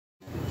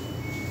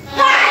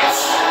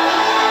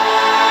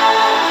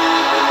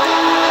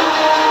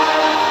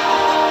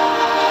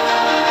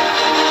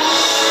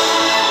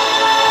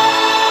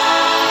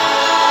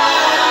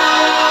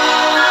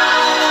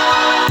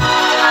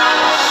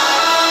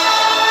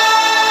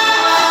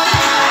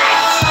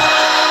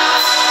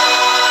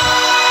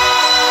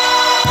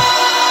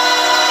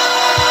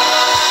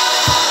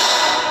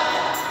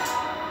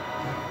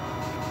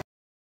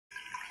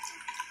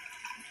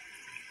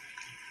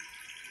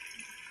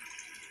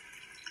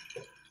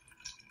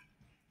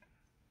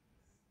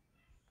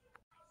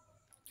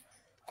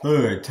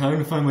Alright, time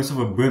to find myself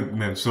a blimp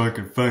map so I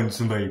can find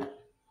somebody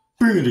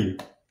pretty.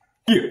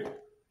 Yeah.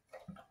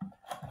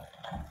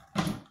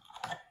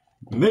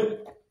 Map.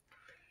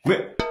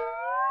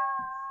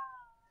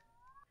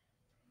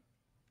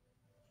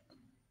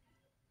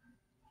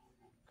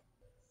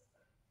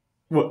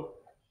 What?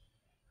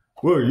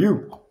 Where are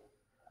you?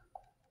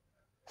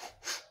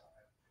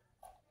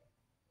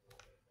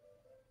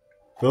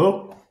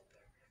 Hello?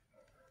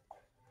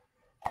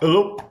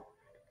 Hello?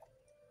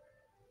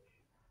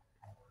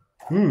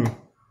 I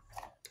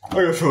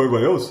gotta show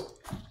everybody else.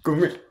 Come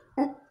here.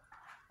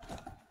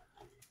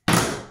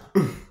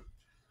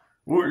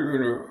 What are you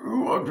gonna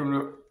want to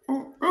know?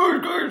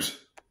 Guys!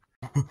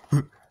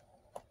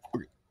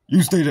 Okay,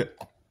 you stay there.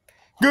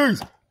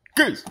 Guys!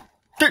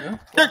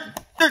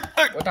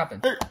 What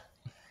happened?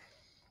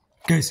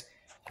 Guys,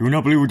 you will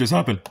not believe what just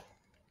happened.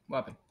 What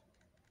happened?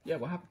 Yeah,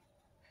 what happened?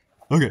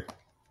 Okay,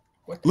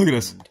 What look at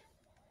this. happened?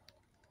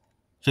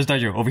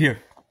 Statio, over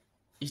here.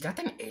 Is that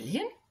an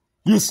alien?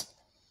 Yes.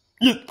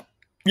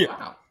 Yeah.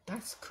 Wow,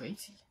 that's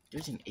crazy.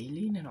 There's an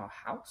alien in our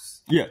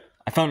house? Yeah,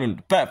 I found it in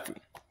the bathroom.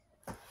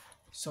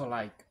 So,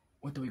 like,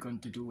 what are we going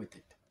to do with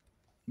it?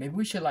 Maybe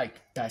we should,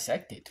 like,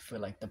 dissect it for,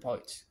 like, the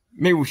parts.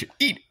 Maybe we should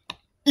eat it.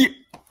 Yeah.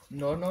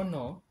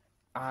 No.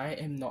 I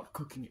am not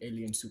cooking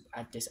alien soup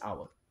at this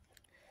hour.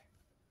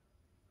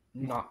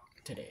 Not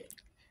today.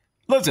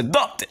 Let's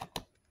adopt it.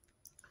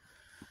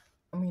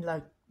 I mean,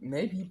 like,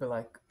 maybe, but,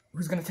 like,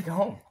 who's gonna take it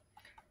home?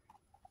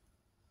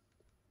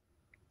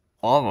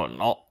 I don't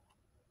know.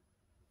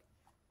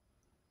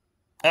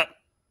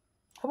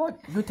 How about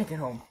you take it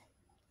home,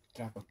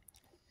 Drago?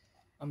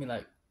 I mean,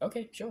 like,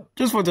 okay, sure.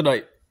 Just for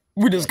tonight.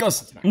 We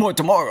discuss more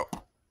tomorrow.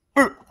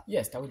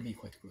 Yes, that would be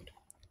quite good.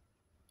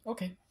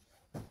 Okay.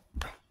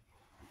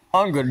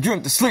 I'm gonna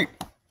drink to sleep.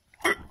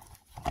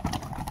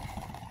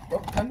 Well,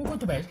 time to go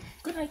to bed.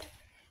 Good night.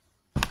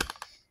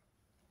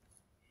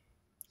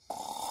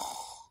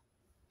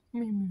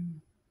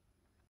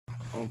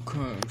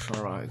 Okay,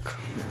 so like,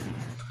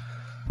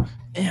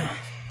 yeah,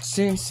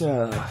 since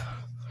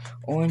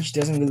Orange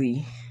didn't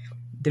really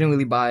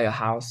buy a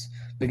house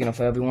big enough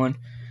for everyone,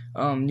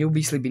 you'll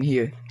be sleeping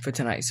here for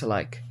tonight. So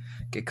like,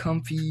 get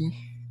comfy,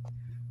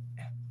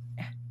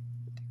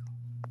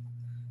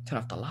 turn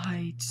off the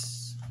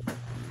lights,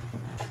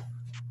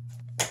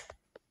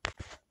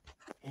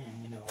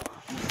 and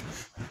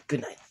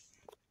good night.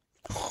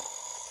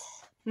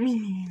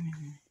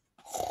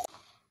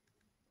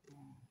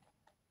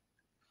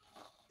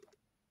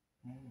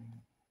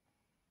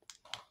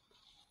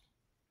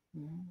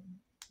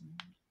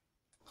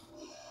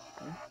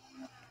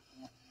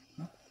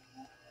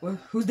 Well,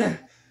 who's there?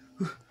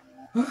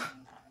 What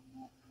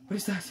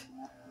is that?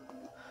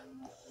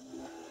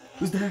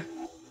 Who's there?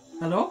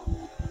 Hello?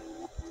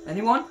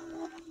 Anyone?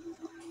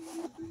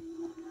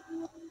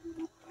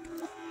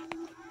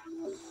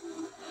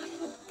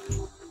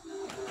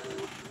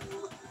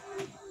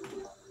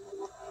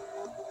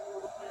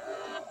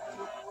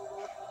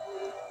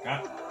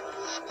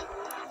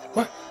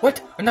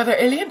 What? Another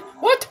alien?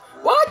 What?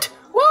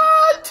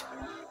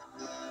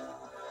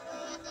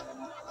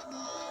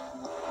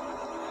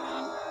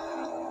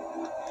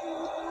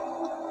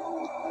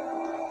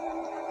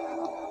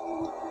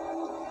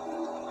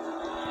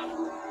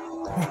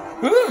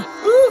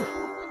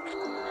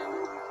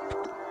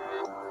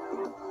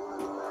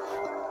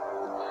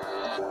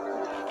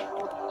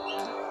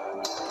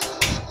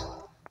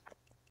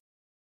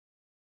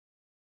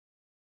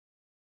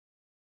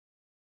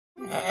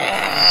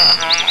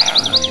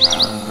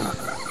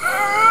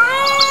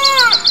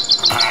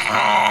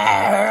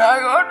 I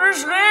go to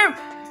sleep.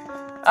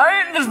 I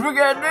eat the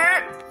spaghetti.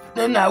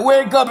 Then I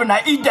wake up and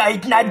I eat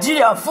the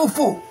Nigeria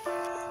fufu.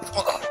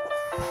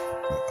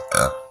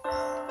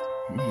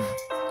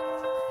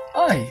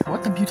 Hi,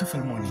 what a beautiful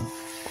morning.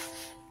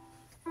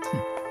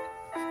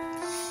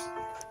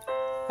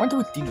 Wonder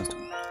what Dino's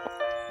doing.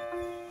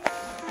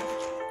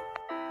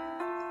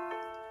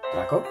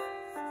 Drago?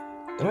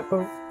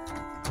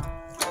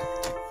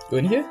 You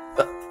in here?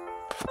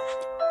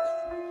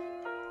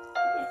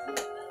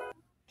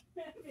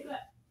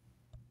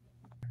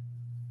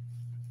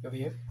 Over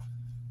here?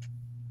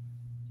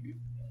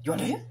 You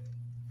under here?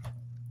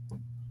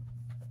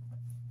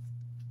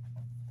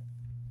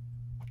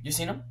 You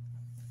seen him?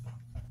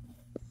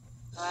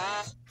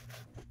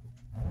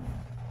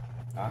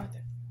 Alright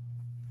then.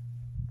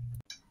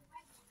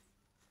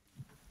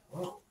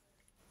 Whoa.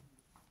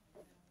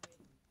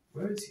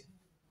 Where is he?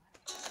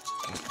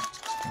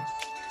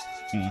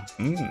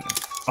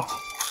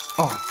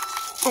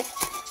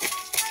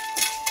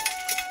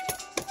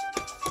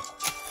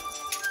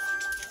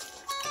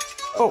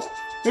 Oh,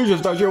 here's your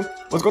Statio.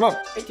 What's going on?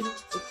 Hey, Dino,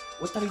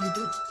 what are you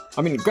doing?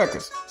 I'm eating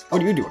crackers.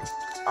 What are you doing?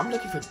 I'm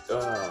looking for,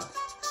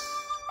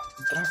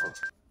 Drago.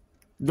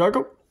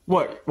 Drago?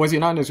 What? Was he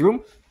not in his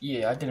room?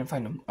 Yeah, I didn't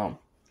find him. Do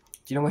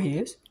you know where he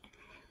is?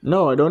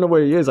 No, I don't know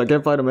where he is. I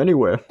can't find him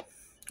anywhere.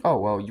 Oh,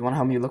 well, you wanna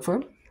help me look for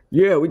him?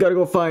 Yeah, we gotta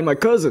go find my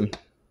cousin.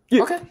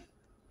 Yeah. Okay.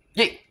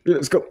 Yeah. Yeah,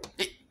 let's go.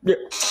 Yeah. Yeah.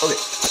 Okay.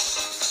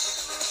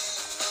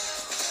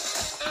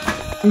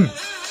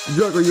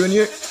 Drago, you in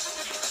here?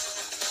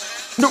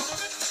 No.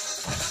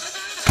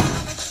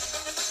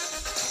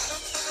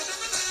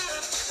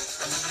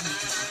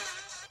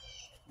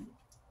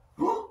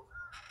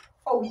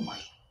 Oh my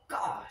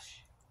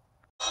gosh.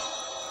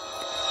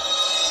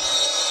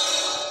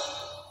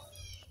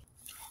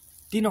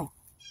 Dino,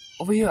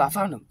 over here, I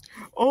found him.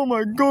 Oh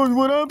my God,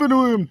 what happened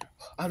to him?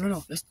 I don't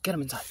know. Let's get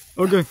him inside.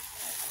 Okay.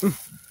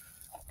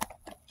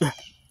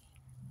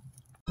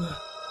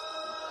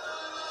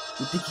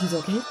 You think he's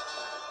okay?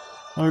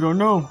 I don't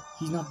know.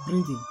 He's not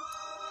breathing.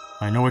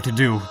 I know what to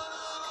do.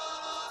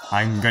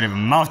 I'm gonna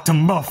mouth to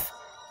muff.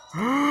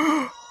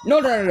 No,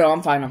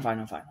 I'm fine. I'm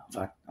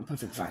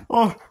perfectly fine.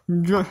 Oh,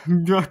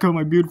 Draco,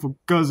 my beautiful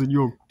cousin,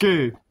 you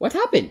okay? What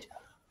happened?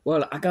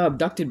 Well, I got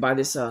abducted by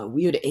this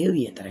weird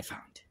alien that I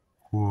found.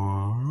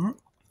 What?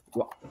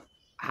 What?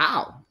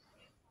 How?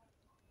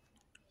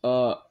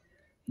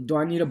 Do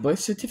I need a birth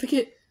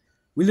certificate?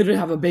 We literally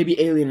have a baby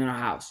alien in our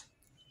house.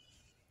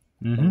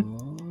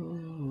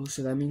 Mm-hmm. Oh,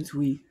 so that means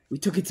we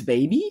took its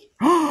baby?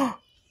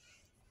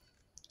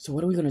 So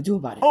what are we gonna do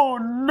about it? Oh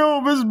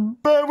no, this is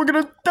bad. We're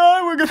gonna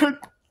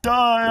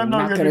die. I'm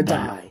not gonna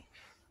die.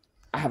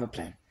 I have a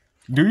plan.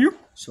 Do you?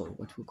 So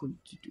what we're going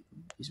to do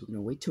is we're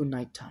gonna wait till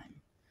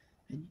nighttime,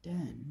 and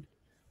then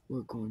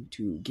we're going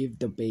to give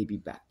the baby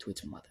back to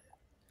its mother.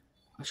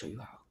 I'll show you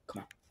how.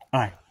 Come on.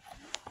 Alright.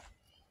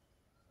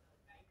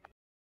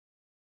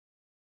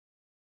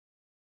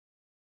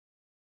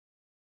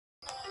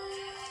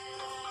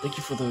 Thank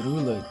you for the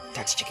ruler,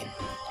 tax chicken.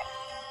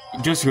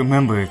 Just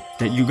remember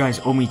that you guys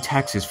owe me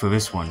taxes for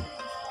this one.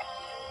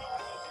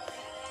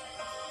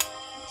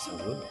 So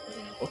ruler.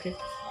 Okay.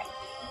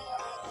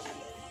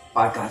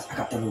 Alright guys, I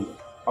got the ruler.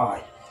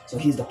 Alright, so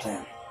here's the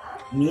plan.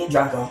 Me and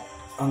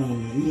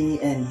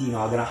Dino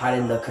are gonna hide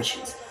in the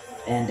cushions.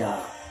 And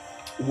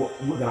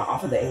we're gonna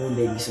offer the alien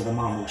baby so the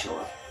mom will show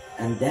up.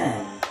 And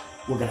then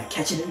we're gonna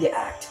catch it in the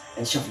act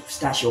and shove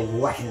Statio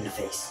whack it in the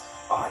face.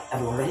 Alright,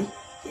 everyone ready?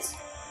 Yes.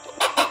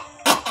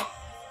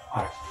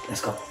 Alright,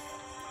 let's go.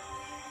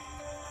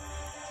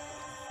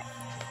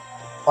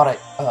 Alright,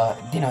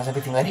 Dino, is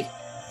everything ready?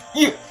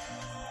 Yeah.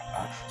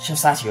 Chef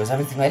Statio, is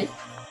everything ready?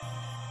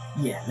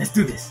 Yeah, let's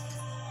do this.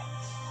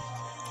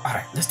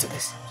 Alright, let's do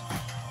this.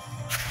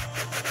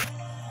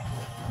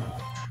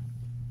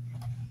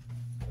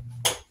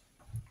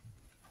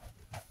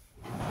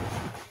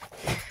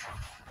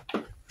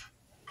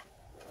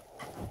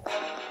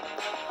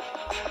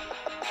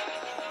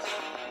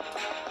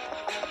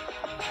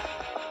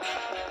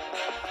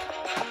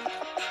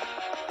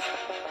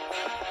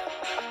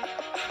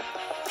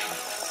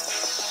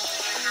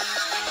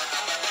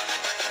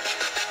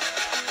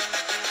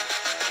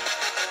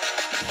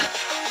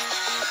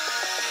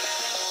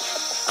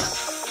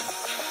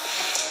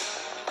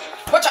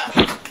 Watch out!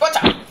 Watch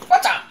out!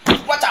 Watch out!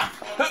 Watch out!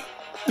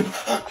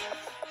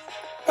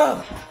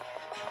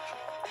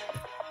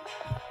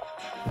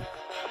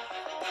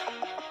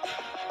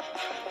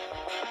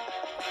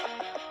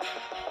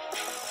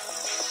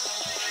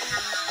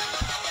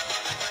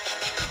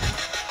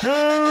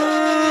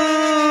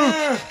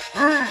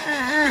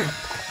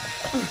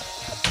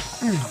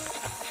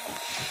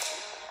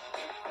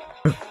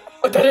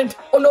 A dead end!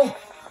 Oh no!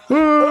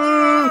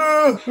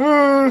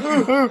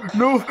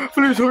 No,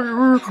 please.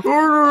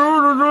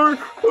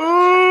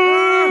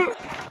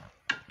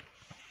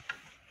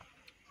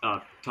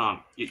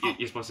 Tom,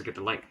 you're supposed to get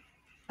the light.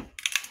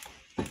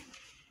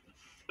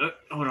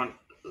 Hold on.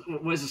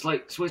 Where's this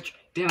light switch?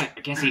 Damn it,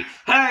 I can't see.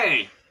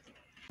 Hey!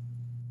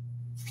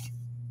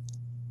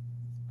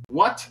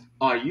 What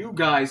are you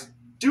guys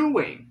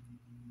doing?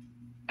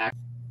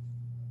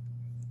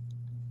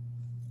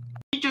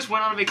 He just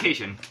went on a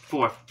vacation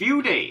for a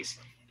few days,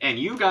 and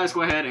you guys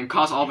go ahead and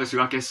cause all this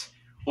ruckus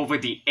over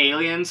the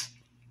aliens?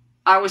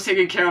 I was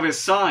taking care of his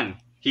son.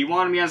 He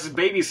wanted me as his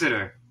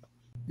babysitter.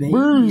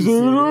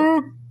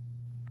 Babysitter?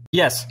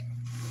 Yes,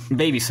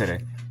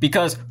 babysitter.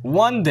 Because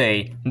one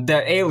day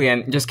the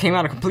alien just came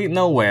out of complete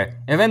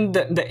nowhere, and then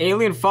the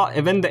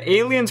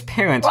alien's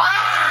parents.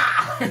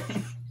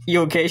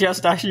 You okay,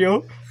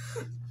 Statio?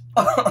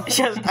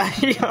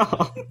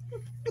 Statio.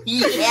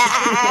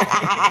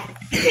 Yeah.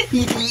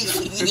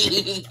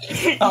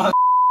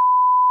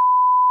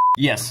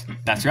 Yes,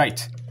 that's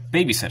right.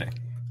 Babysitter.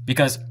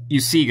 Because,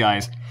 you see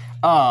guys,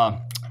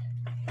 hold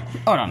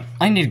on,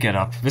 I need to get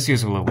up. This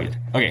is a little weird.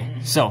 Okay,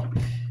 so,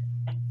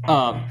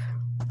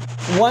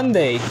 one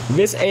day,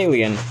 this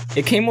alien,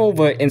 it came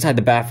over inside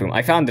the bathroom.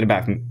 I found it in the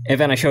bathroom, and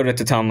then I showed it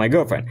to Tom, my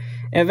girlfriend.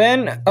 And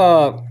then,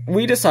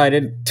 we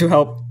decided to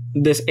help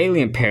this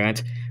alien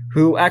parent,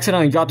 who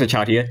accidentally dropped a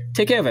child here,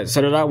 take care of it,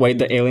 so that way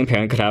the alien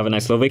parent could have a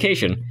nice little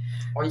vacation.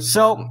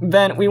 So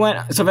then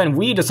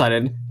we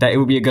decided that it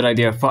would be a good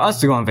idea for us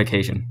to go on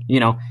vacation. You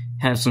know,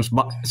 have some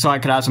so I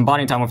could have some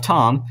bonding time with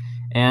Tom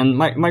and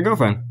my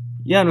girlfriend.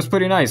 Yeah, it was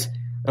pretty nice.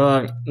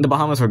 The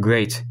Bahamas were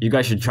great. You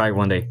guys should try it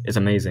one day. It's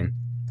amazing.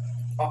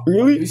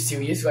 Really? Are you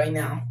serious right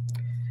now?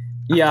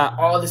 Yeah.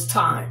 After all this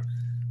time,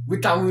 we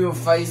thought we were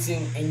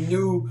facing a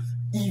new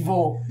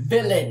evil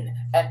villain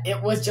And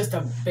it was just a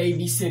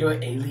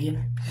babysitter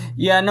alien.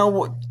 Yeah,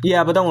 no,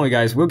 yeah, but don't worry,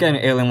 guys. We'll get an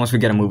alien once we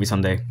get a movie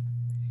someday.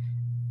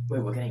 Wait,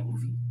 we're getting a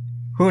movie?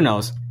 Who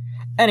knows?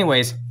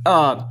 Anyways,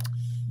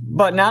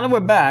 but now that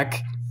we're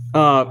back,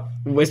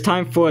 it's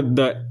time for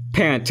the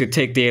parent to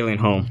take the alien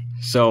home.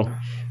 So,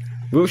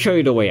 we'll show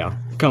you the way out.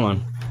 Come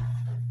on.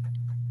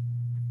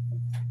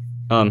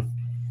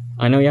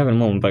 I know you have a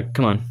moment, but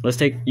come on.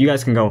 You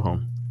guys can go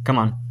home. Come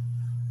on.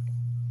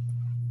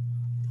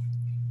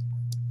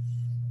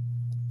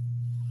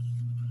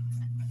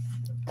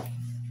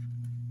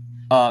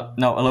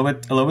 No, a little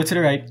bit to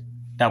the right.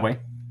 That way.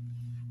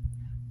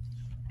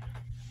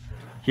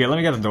 Here, let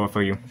me get the door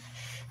for you.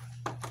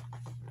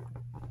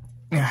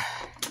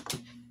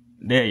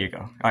 There you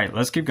go. Alright,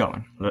 let's keep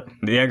going.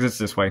 The exit's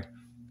this way.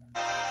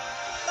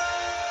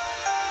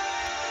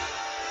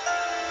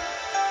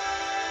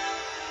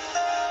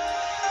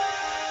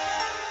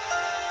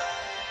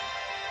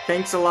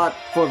 Thanks a lot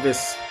for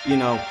this,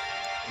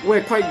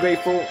 we're quite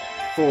grateful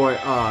for,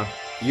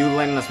 you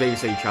letting us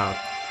babysit your child.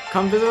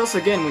 Come visit us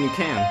again when you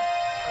can.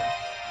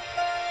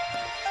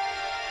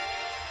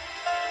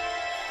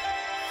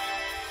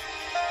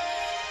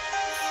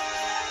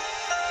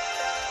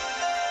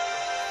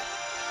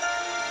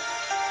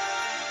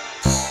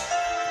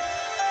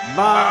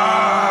 Bye!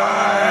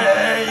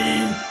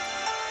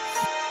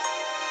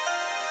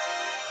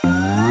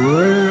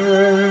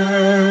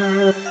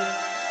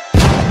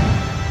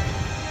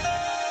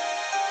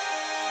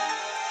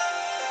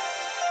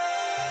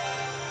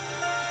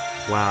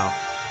 Wow.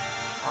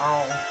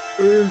 Oh,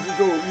 it's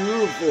so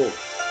beautiful.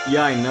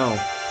 Yeah, I know.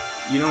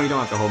 You know you don't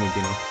have to hold me,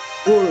 Dino.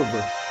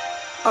 Whatever.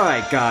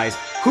 Alright, guys.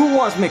 Who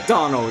wants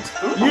McDonald's?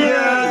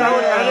 Yes, I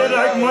would add it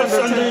like much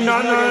Sunday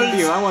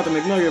nuggets. I want the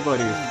McNugget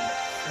buddies.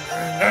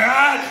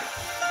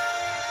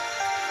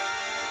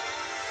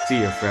 See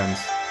your friends,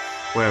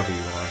 wherever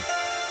you are.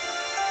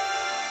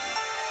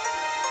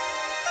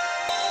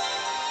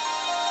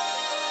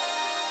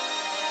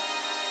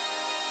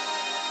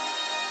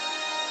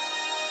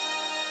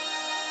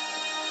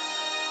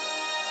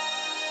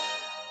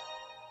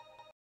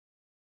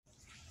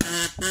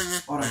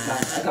 Alright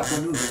guys, I got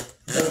the noodle.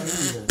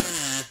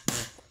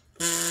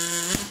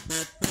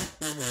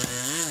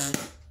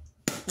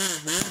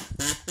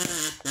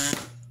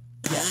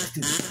 Yeah, let's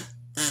do this.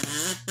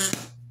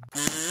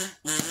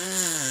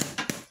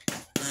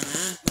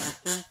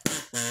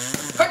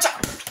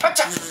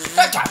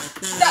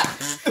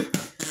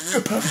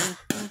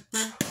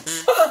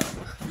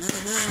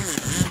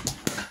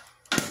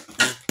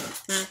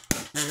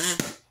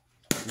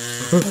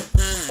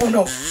 Oh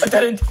no, I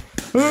didn't.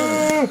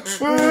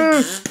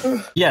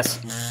 Yes,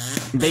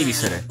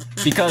 babysitter.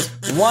 Because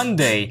one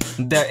day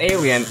the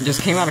alien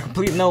just came out of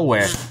complete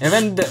nowhere, and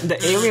then the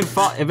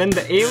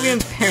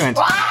alien's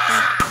parents.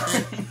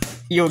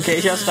 You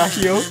okay,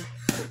 Statio?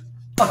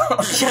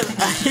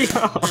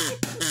 Statio.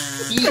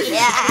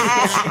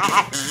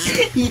 Yeah.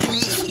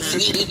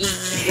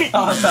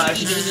 Oh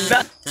gosh.